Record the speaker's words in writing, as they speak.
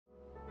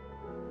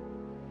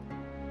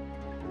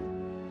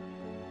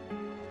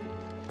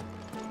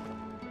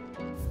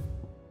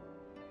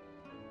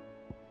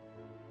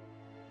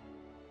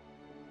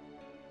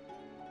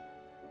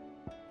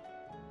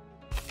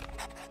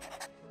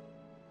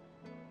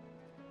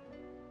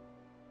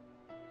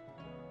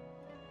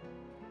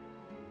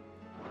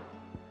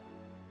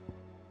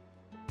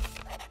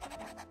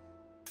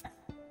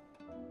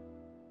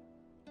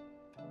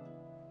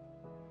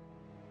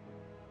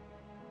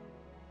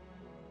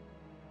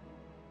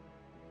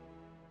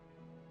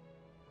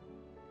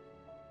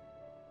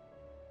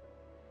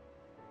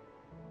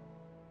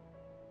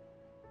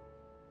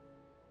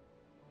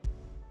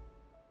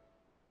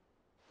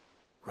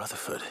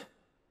Rutherford.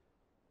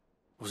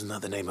 Wasn't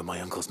that the name of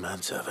my uncle's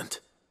manservant?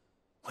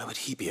 Why would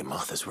he be at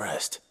Martha's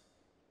Rest?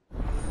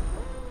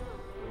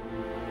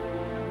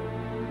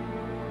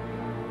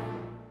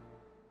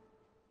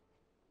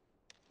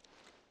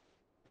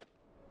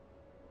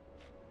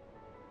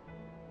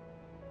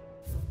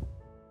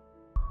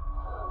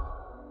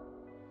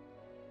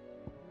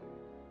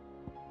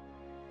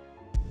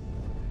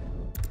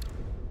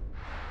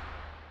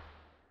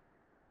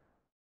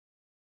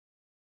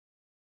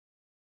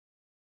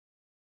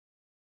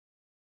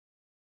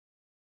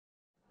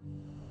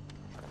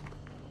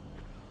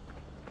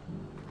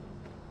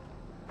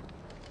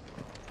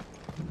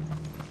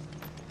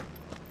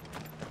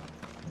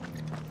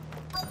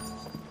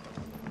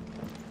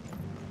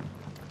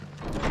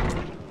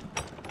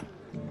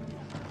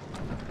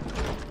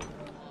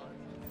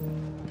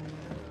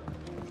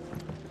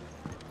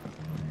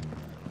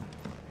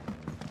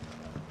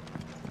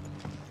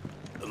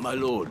 My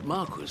lord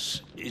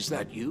Marquis, is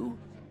that you?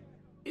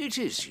 It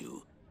is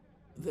you.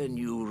 Then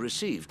you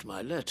received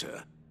my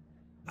letter.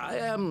 I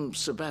am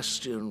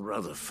Sebastian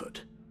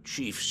Rutherford,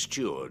 chief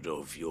steward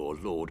of your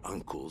lord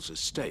uncle's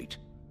estate.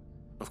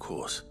 Of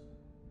course.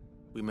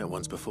 We met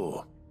once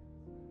before.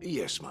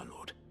 Yes, my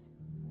lord.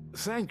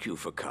 Thank you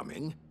for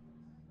coming.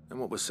 And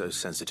what was so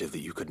sensitive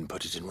that you couldn't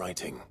put it in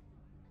writing?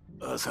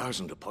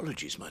 1,000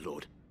 apologies, my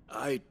lord.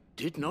 I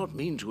did not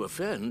mean to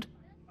offend.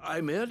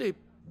 I merely...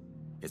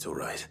 It's all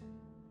right.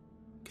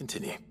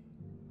 Continue.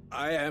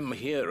 I am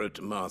here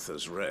at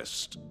Martha's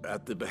Rest,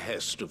 at the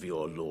behest of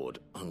your lord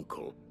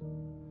uncle,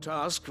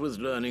 tasked with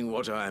learning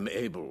what I am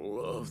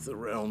able of the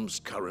realm's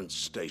current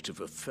state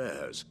of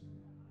affairs.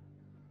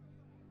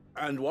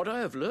 And what I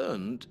have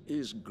learned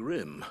is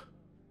grim.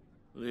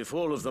 The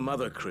fall of the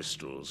Mother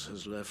Crystals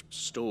has left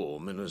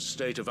Storm in a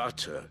state of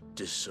utter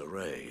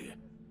disarray.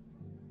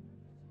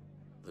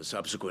 The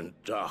subsequent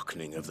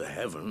darkening of the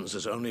heavens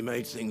has only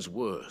made things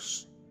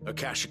worse.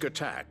 Akashic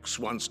attacks,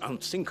 once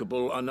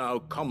unthinkable, are now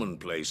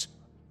commonplace.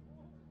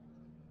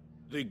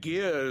 The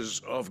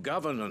gears of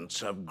governance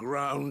have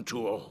ground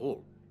to a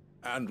halt,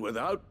 and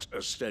without a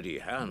steady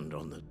hand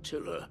on the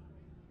tiller,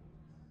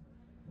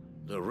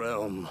 the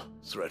realm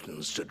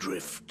threatens to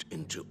drift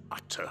into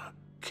utter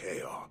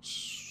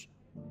chaos.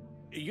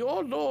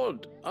 Your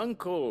lord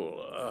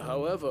uncle,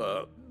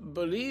 however,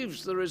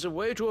 believes there is a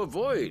way to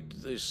avoid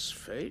this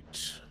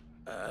fate,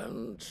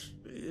 and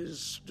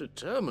is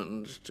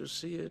determined to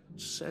see it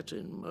set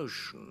in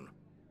motion.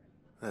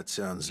 That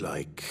sounds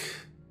like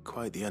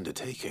quite the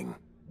undertaking.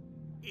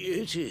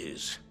 It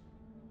is.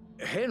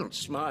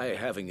 Hence my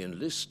having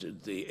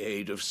enlisted the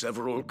aid of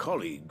several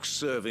colleagues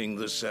serving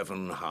the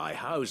 7 high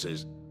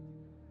houses.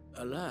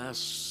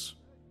 Alas...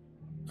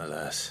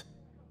 Alas.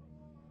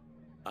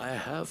 I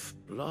have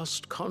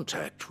lost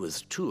contact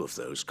with 2 of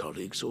those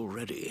colleagues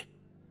already.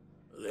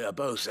 They are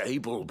both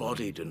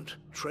able-bodied and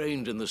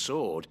trained in the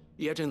sword,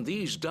 yet in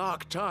these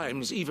dark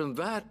times, even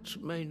that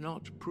may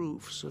not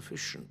prove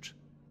sufficient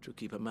to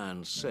keep a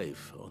man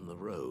safe on the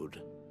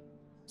road.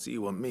 So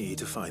you want me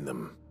to find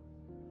them?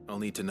 I'll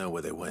need to know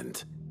where they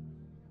went.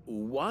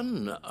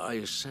 One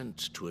I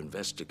sent to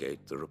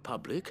investigate the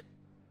Republic,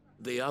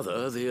 the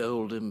other the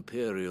old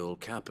Imperial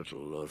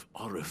capital of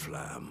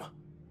Oriflamme.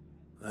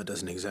 That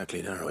doesn't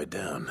exactly narrow it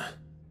down.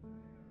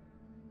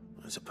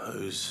 I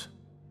suppose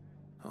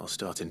I'll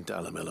start in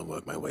Dalamil and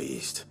work my way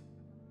east.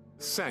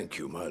 Thank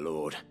you, my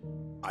lord.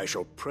 I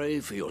shall pray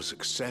for your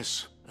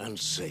success and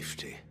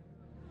safety.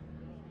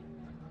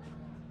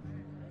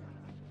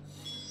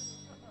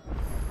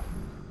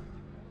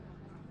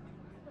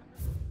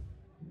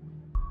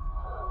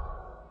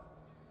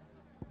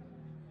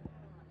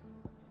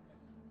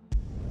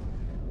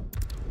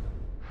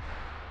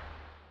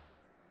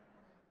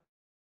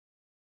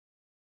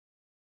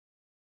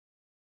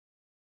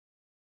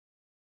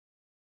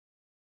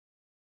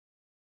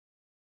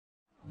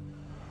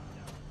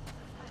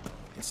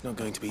 It's not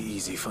going to be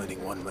easy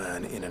finding one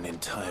man in an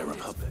entire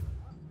republic.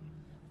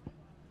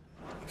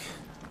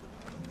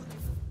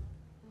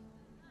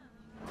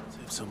 So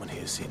if someone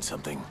here's seen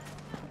something...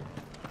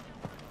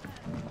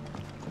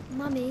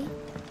 Mummy?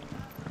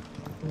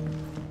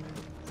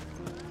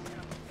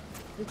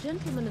 The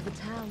gentleman of the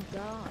town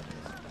guard.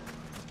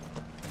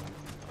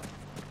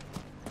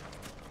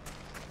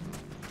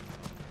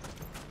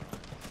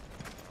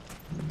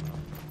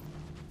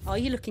 Are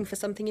you looking for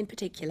something in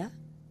particular?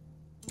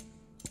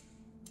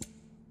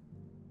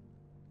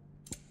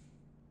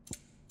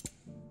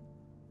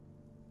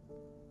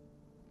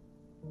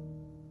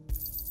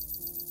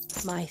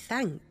 My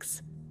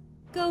thanks.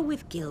 Go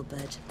with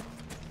Gilbert.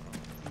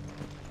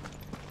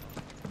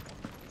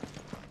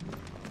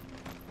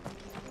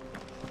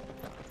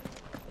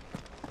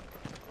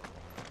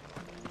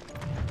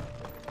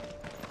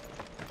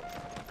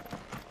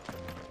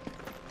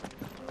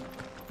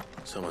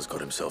 Someone's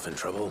got himself in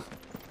trouble.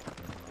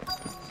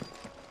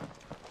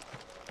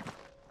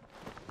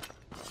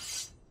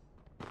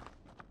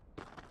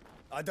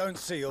 I don't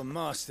see your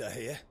master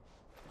here,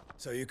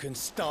 so you can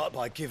start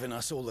by giving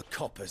us all the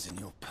coppers in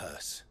your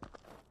purse.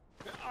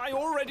 I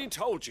already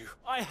told you,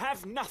 I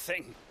have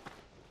nothing.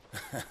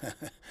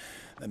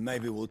 Then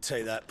maybe we'll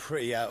take that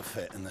pretty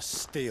outfit and the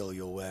steel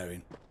you're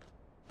wearing.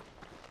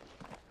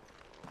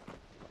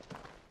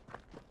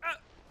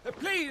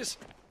 Please!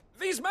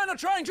 These men are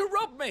trying to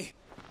rob me!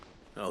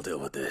 I'll deal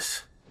with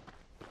this.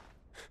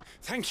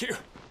 Thank you.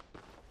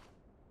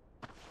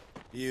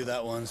 You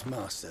that one's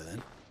master,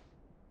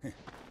 then?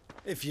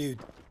 If you'd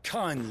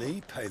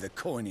kindly pay the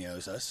coin he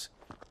owes us,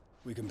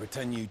 we can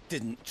pretend you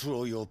didn't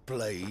draw your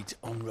blade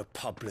on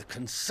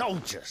Republican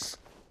soldiers.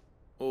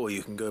 Or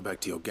you can go back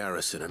to your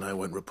garrison and I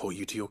won't report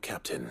you to your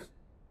captain.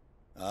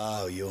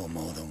 Oh, you're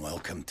more than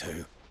welcome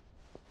to.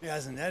 He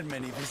hasn't had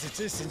many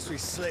visitors since we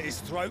slit his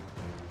throat.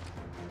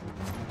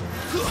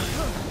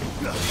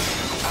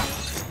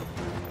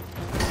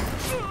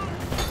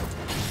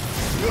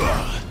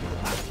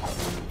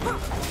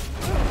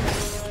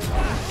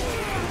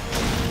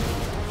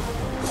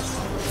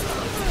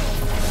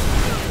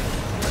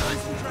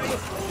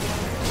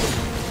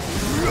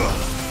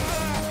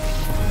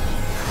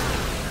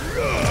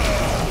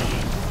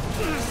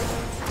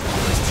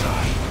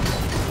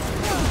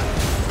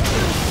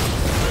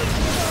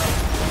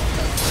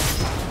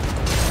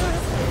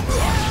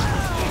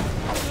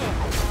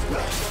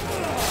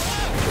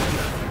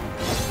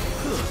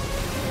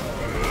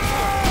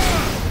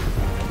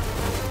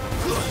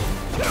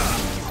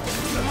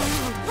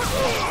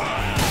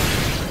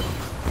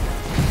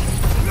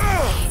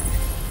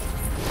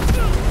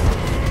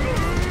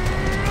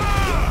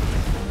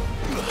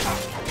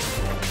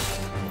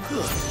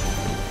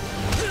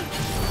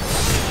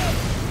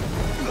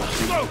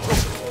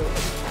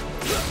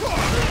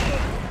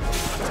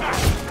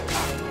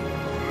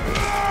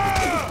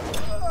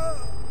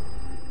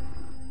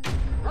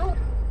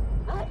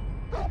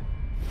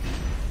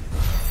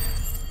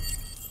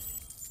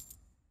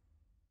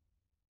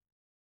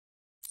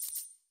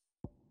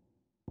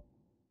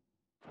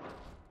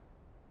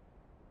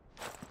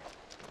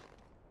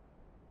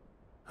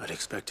 I'd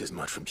expect as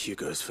much from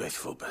Hugo's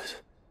faithful,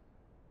 but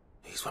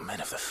these were men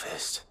of the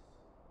fist.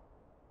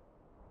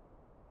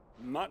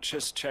 Much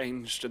has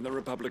changed in the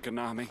Republican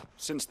army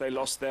since they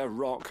lost their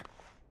rock.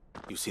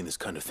 You've seen this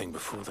kind of thing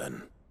before,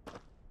 then?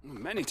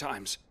 Many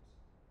times.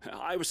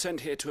 I was sent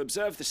here to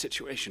observe the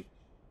situation.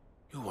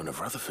 You're one of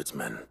Rutherford's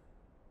men.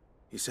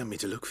 He sent me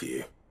to look for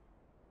you.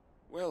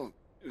 Well,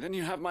 then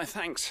you have my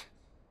thanks.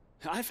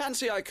 I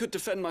fancy I could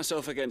defend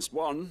myself against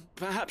one,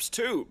 perhaps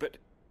two, but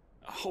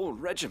a whole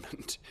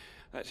regiment.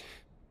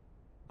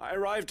 I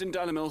arrived in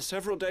Dalimil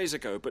several days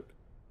ago, but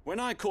when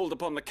I called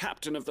upon the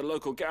captain of the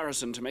local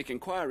garrison to make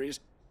inquiries,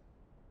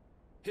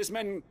 his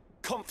men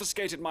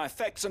confiscated my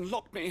effects and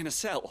locked me in a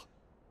cell.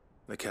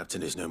 The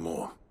captain is no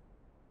more,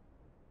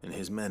 and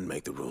his men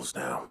make the rules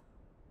now.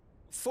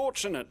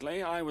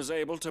 Fortunately, I was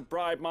able to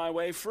bribe my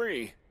way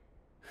free,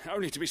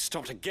 only to be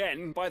stopped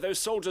again by those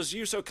soldiers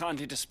you so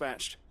kindly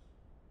dispatched.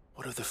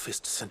 What of the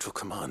Fist's central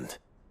command?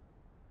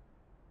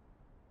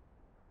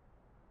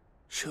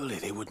 Surely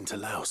they wouldn't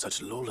allow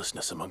such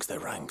lawlessness amongst their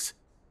ranks.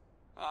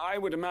 I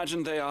would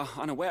imagine they are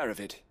unaware of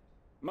it.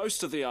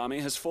 Most of the army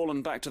has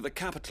fallen back to the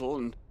capital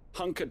and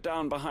hunkered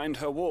down behind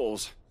her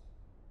walls.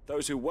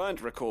 Those who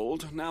weren't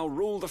recalled now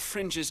rule the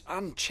fringes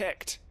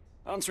unchecked,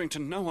 answering to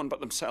no one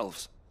but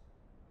themselves.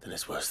 Then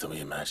it's worse than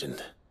we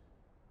imagined.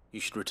 You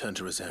should return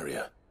to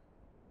Rosaria.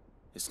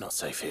 It's not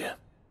safe here.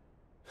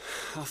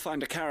 I'll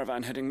find a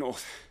caravan heading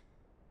north.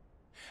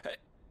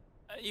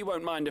 You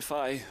won't mind if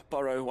I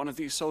borrow one of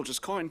these soldiers'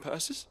 coin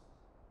purses?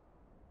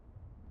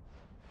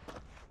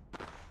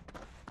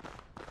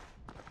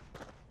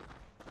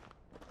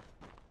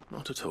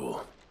 Not at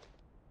all.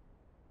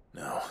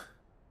 Now,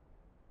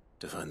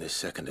 to find this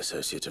second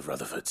associate of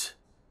Rutherford's.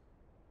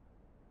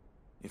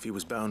 If he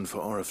was bound for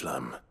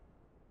Oriflamme,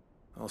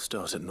 I'll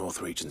start at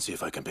Northreach and see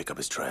if I can pick up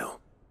his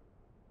trail.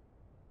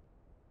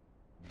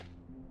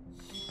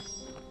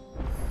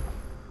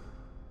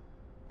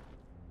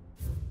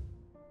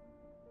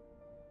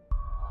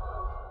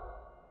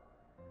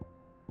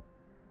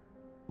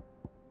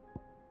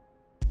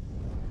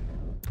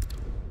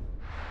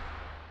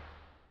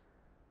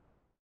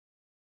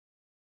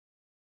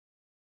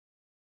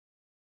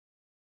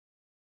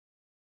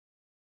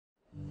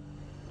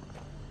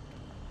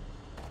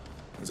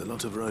 There's a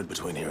lot of road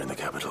between here and the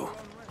capital.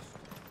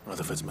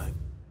 Rutherford's mate.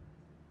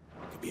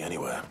 Could be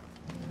anywhere.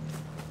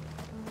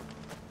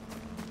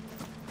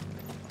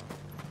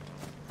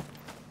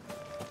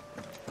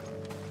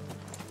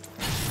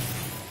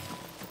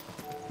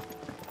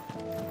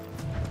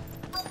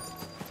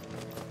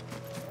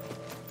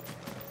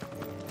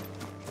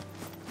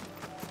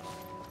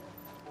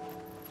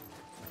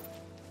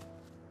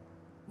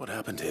 What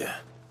happened here?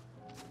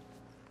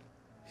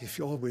 If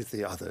you're with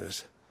the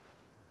others,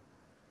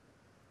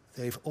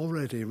 they've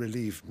already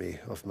relieved me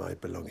of my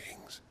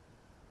belongings.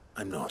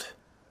 I'm not.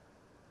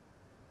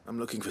 I'm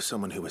looking for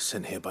someone who was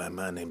sent here by a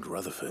man named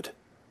Rutherford.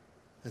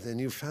 And then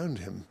you found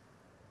him.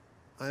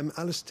 I am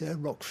Alistair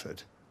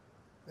Rockford,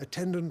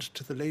 attendant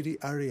to the Lady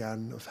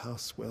Ariane of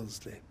House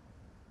Wellesley.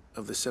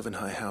 Of the 7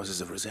 high houses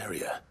of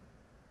Rosaria.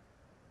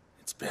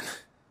 It's been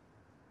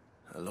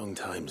a long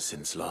time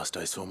since last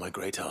I saw my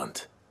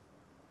great-aunt.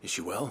 Is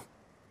she well?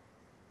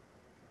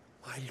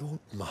 My Lord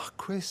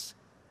Marquis?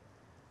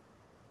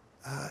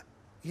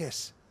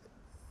 Yes.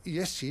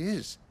 Yes, she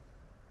is.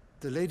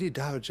 The Lady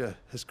Dowager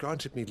has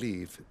granted me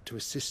leave to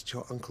assist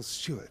your Uncle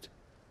Stuart.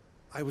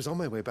 I was on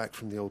my way back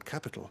from the old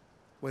capital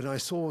when I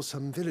saw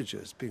some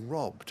villagers being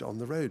robbed on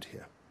the road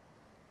here.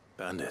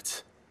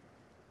 Bandits?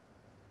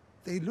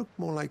 They looked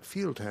more like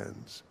field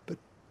hands, but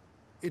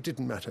it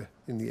didn't matter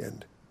in the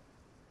end.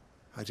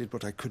 I did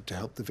what I could to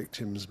help the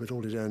victims, but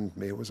all it earned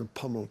me was a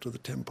pommel to the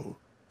temple.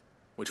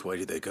 Which way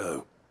did they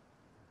go?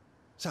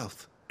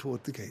 South,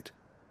 toward the gate.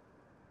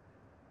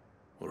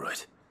 All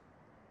right.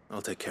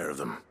 I'll take care of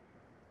them.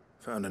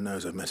 Founder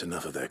knows I've met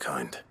enough of their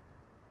kind.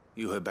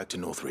 You head back to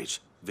Northreach,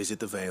 visit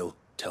the Vale,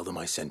 tell them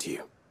I sent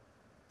you.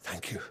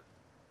 Thank you.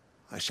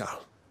 I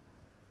shall.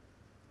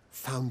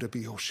 Founder be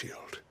your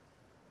shield.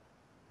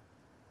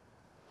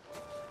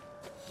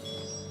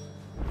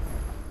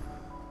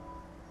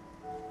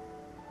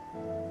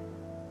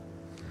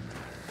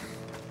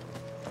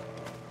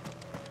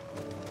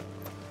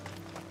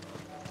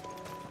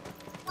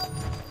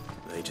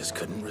 They just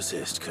couldn't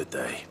resist, could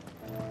they?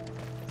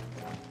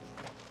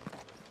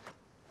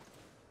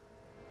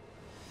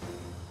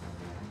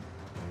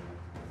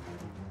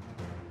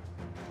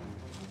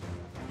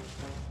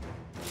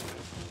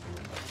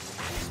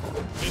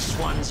 This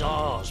one's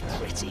ours,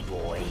 pretty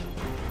boy.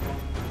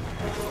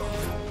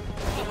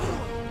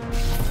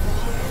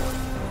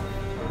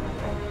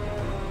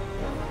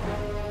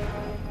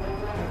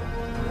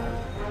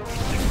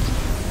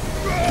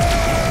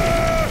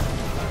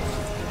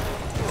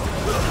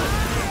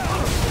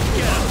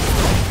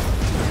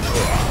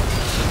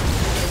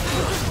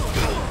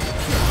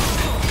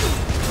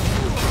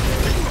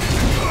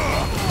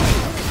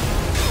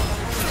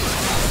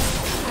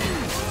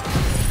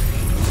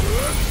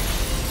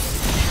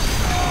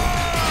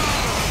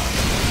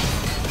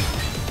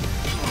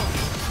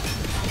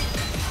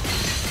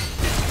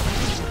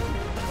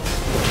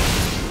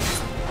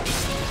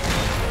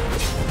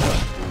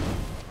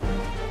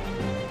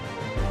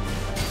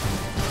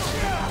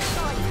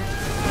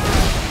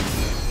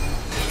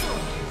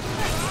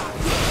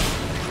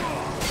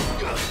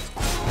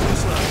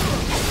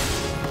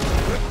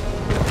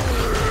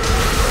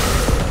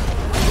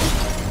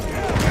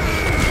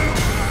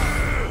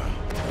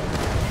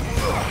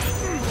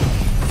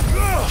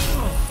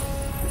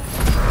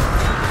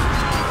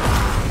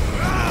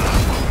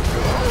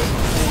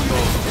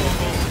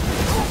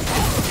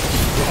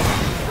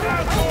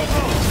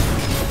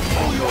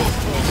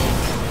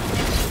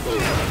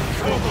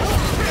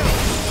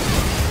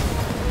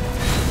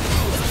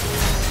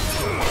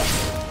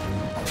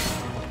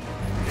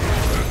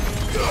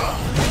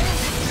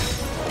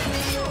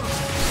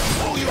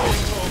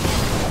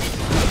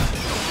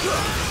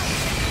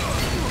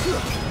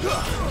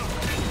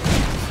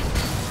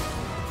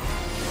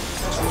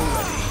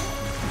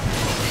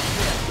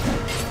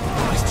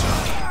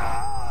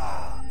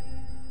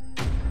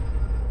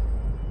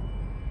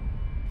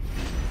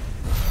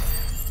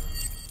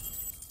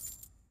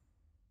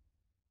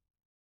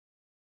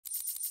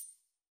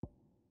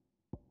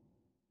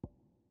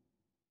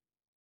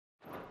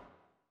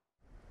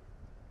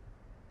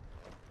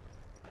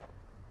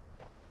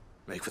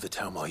 Make for the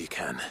town while you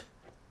can.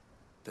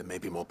 There may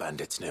be more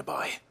bandits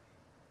nearby.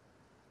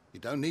 You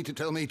don't need to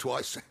tell me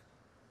twice.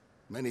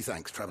 Many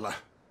thanks, traveler.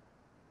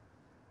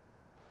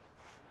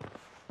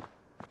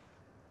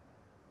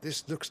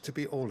 This looks to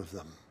be all of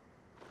them.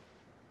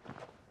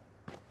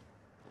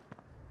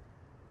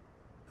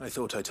 I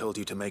thought I told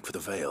you to make for the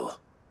Vale.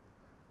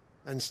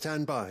 And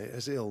stand by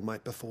as ill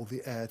might befall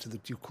the heir to the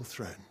ducal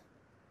throne.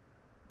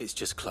 It's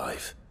just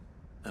Clive,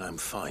 and I'm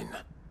fine.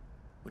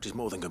 Which is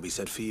more than can be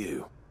said for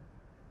you.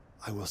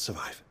 I will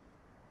survive.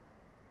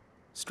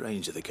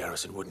 Strange that the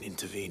garrison wouldn't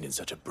intervene in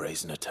such a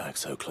brazen attack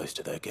so close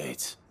to their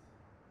gates.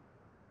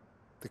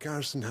 The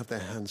garrison have their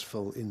hands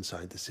full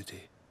inside the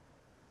city.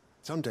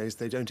 Some days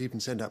they don't even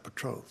send out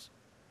patrols.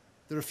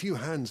 There are few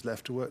hands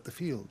left to work the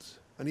fields,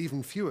 and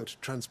even fewer to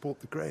transport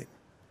the grain.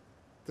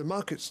 The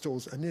market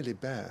stalls are nearly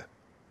bare,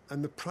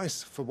 and the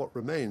price for what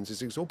remains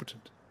is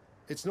exorbitant.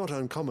 It's not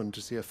uncommon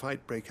to see a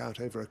fight break out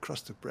over a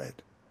crust of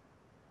bread.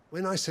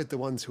 When I said the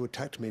ones who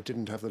attacked me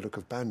didn't have the look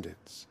of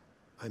bandits,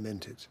 I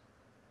meant it.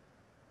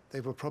 They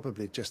were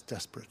probably just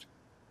desperate.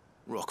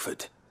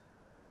 Rockford,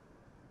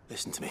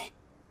 listen to me.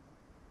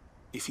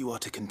 If you are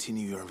to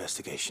continue your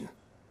investigation,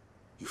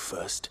 you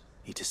first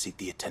need to seek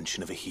the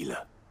attention of a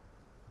healer.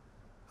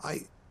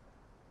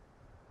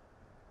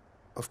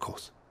 Of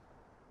course.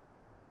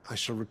 I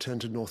shall return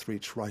to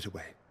Northreach right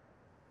away.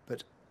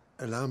 But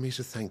allow me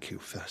to thank you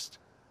first.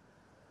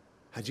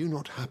 Had you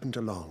not happened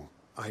along,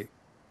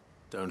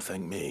 Don't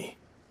thank me.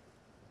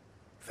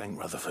 Thank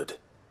Rutherford.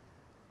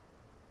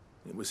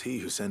 It was he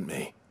who sent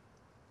me.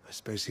 I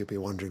suppose he'll be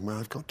wondering where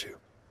I've got to.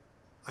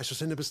 I shall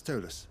send a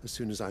Pistolus as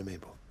soon as I'm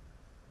able.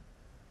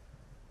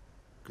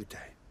 Good day.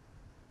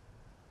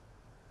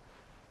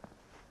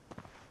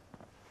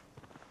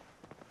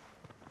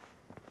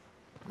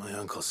 My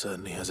uncle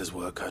certainly has his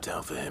work cut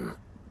out for him.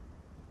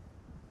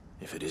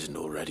 If it isn't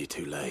already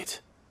too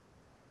late.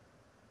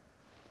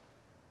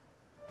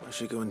 I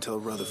should go and tell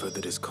Rutherford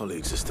that his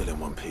colleagues are still in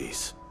one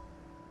piece.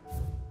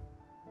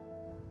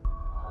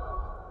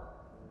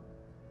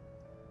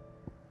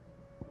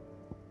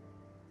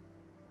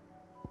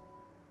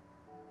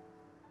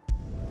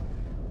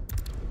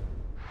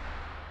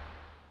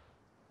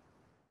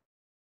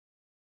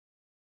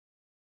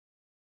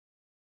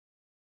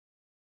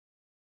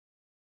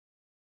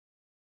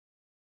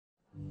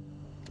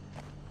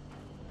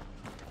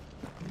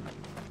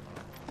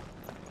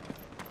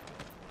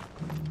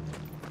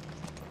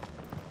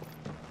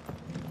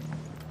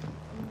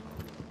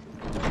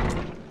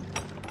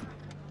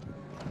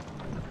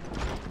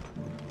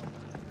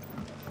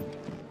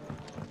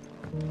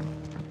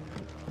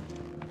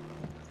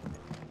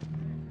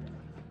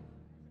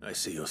 I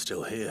see you're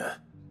still here.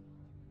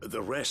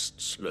 The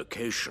Rest's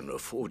location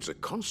affords a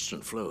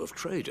constant flow of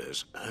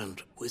traders,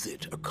 and with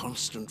it, a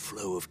constant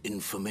flow of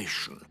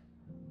information.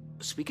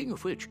 Speaking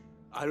of which,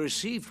 I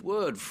received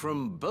word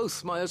from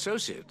both my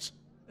associates.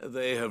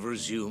 They have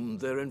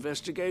resumed their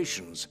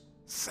investigations,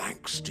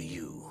 thanks to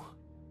you.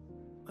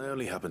 I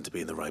only happened to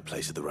be in the right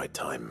place at the right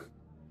time.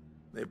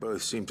 They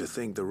both seem to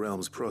think the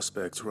realm's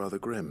prospects rather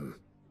grim.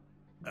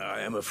 I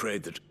am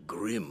afraid that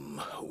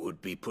grim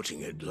would be putting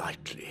it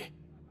lightly.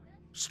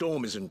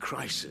 Storm is in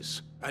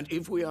crisis, and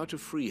if we are to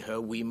free her,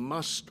 we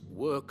must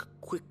work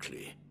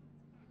quickly.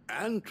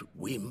 And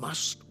we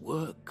must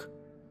work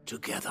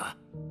together.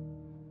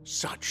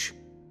 Such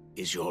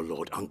is your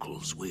Lord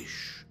Uncle's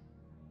wish.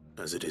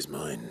 As it is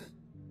mine.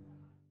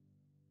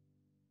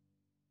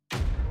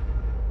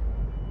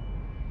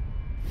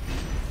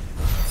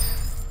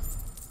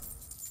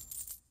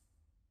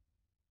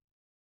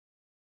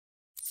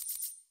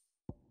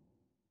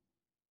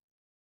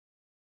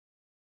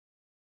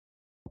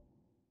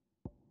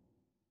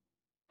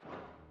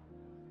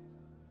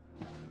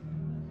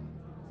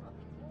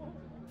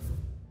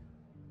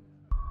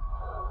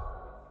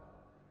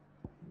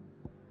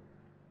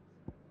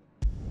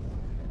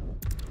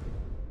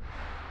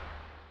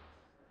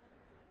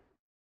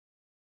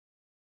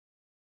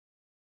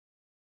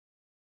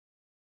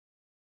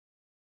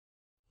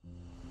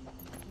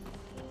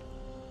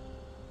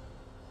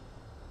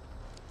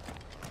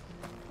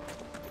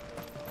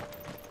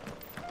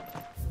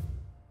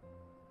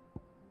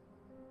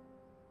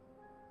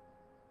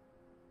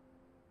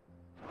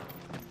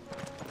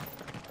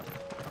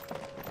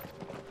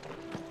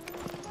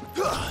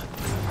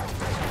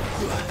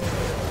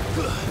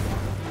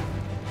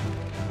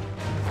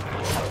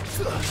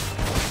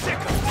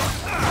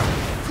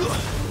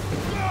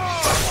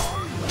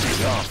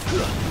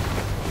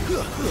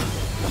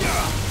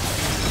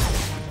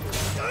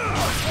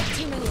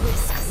 Too many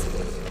risks.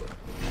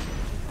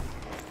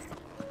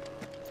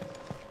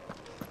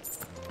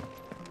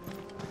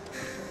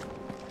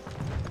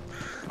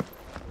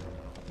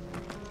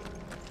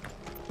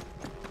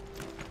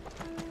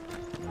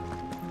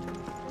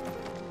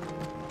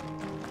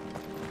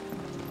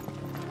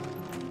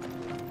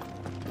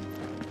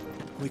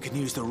 We can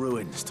use the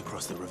ruins to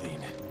cross the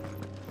ravine.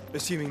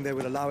 Assuming they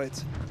will allow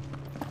it.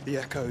 The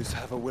Echoes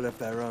have a will of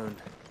their own.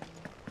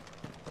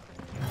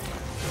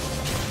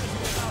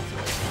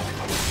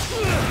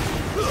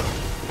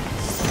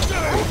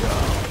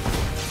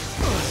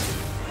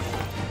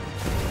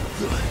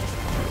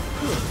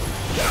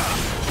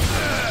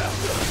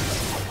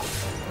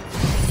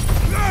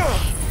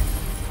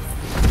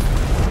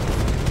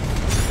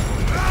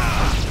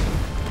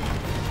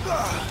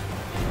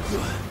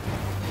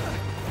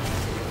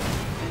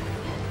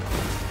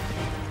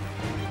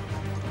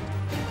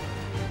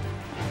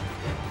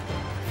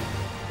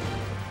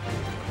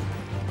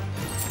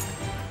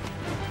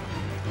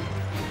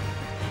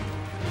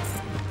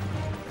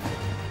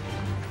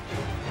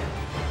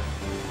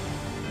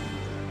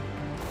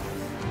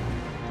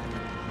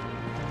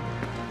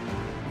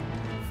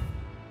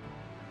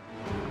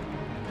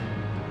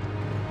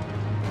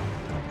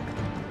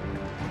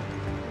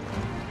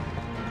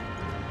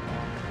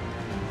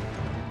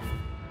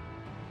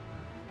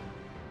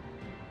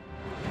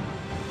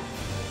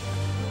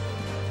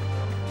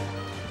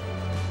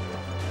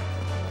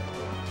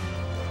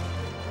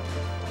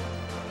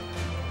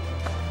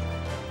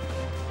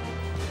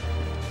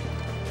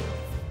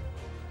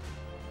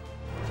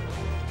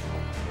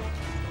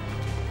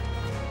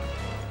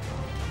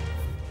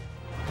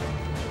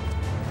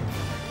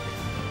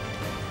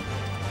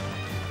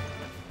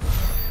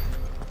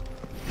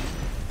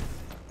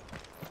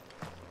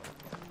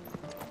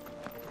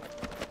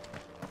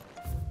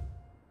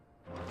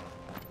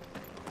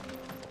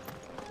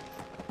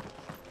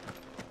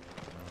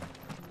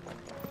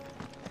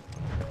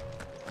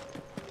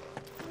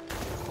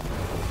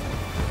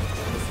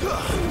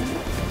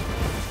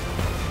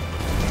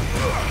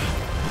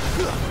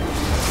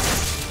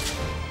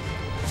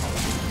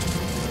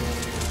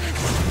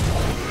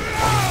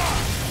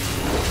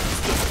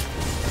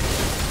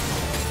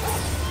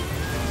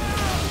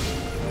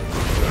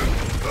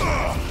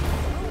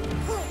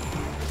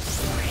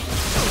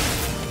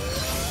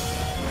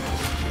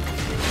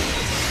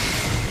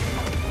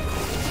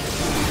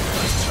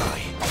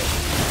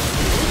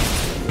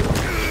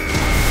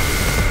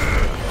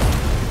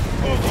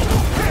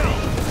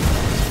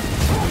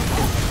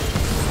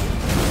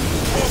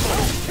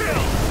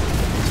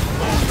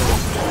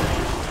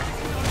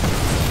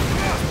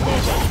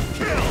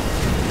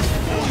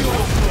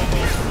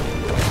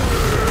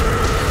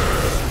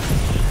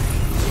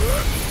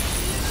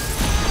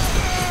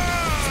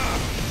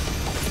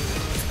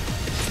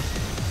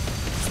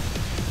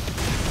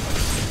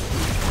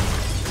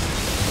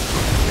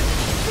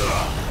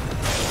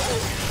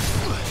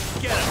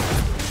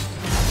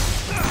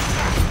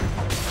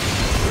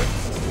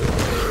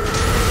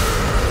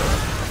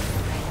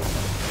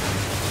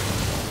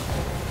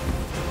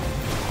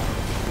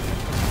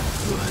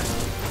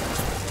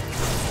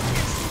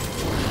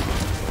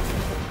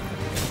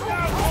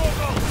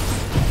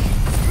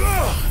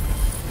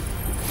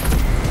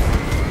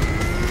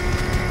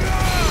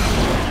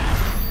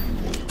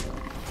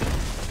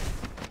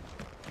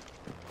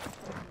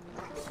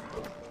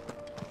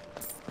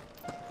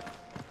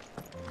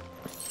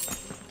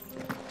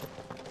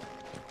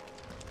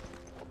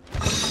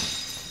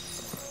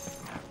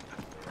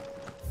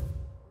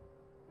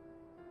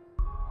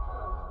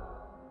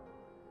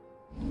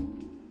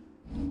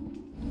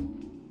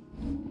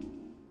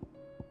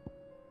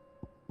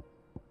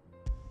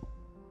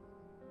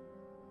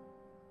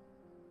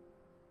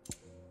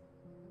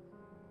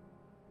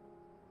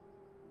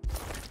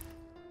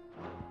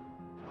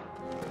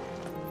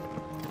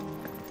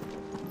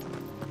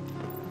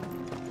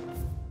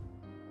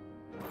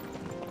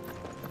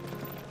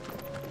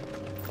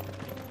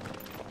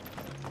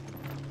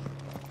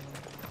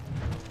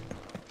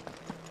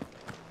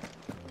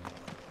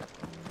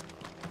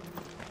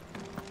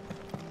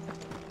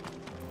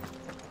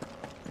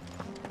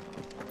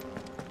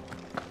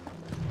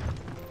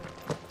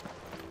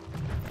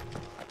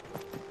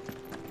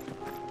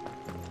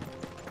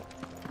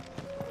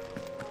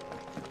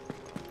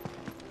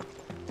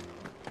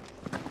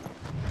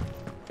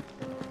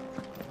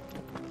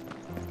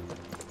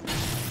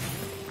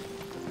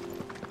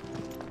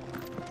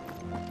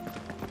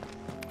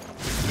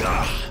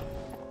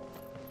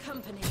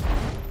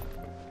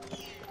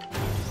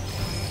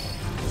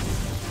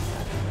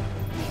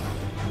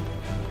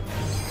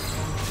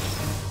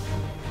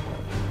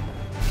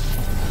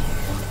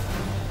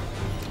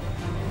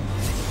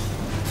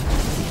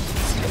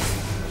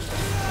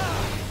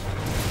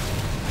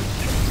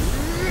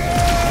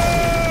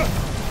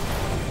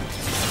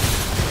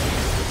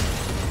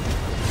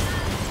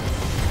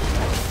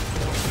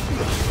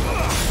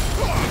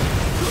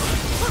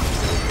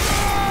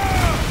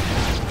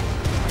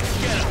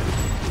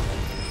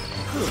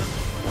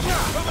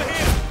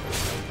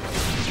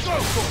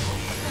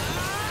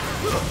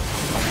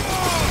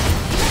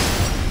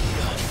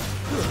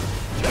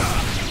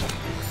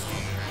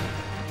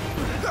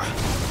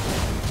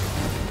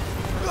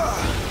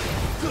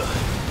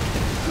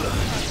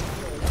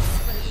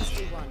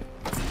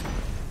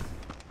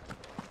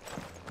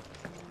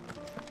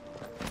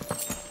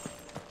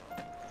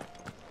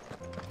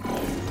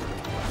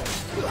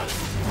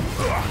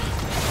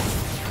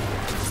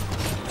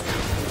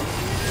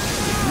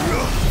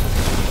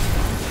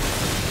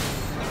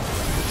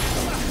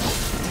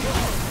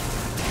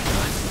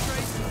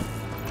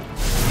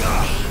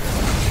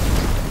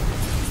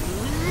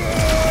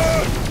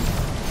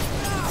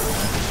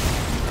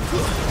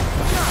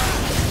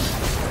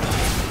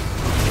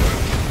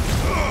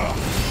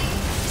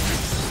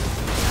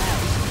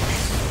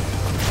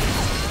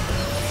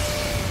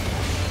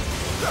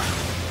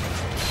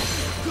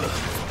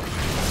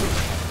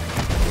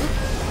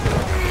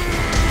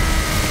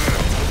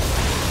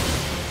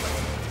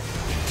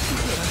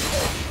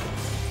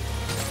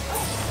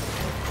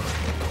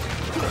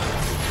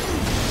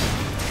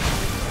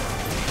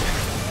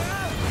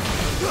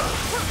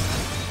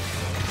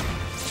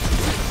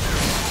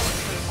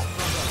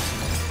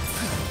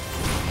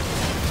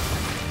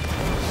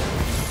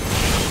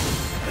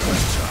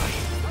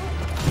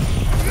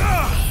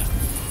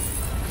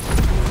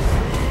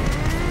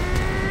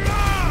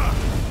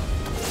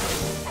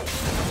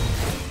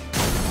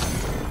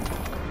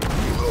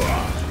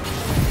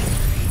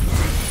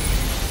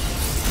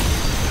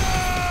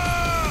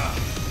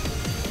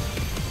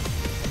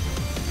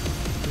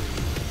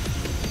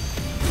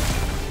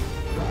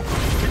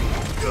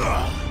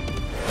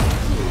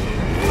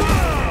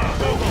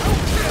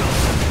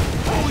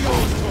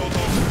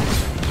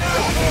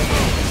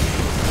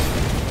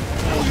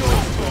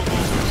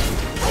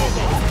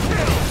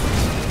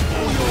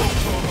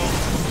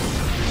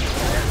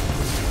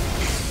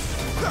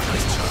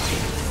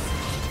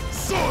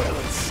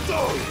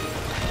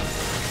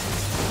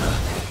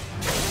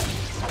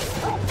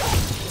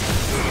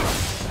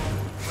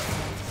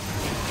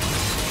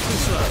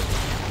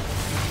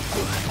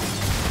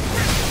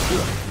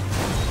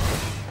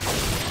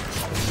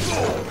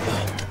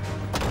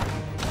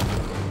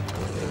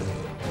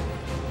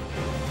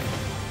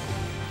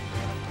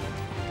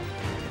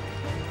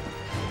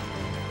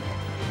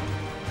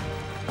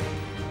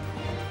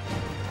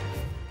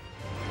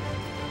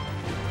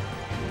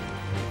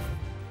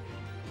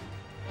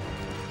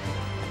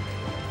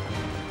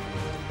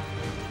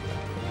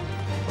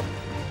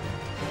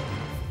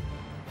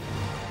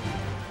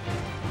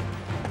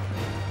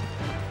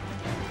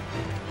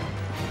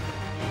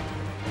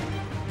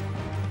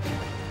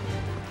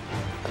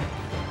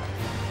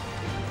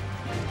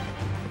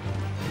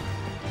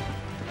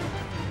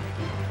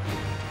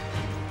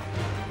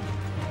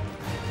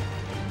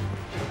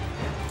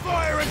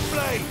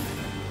 blade!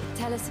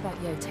 Tell us about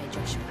Yote,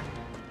 Joshua.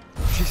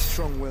 She's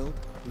strong-willed,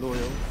 loyal,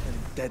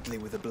 and deadly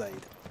with a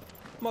blade.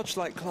 Much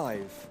like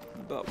Clive,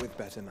 but with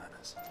better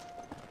manners.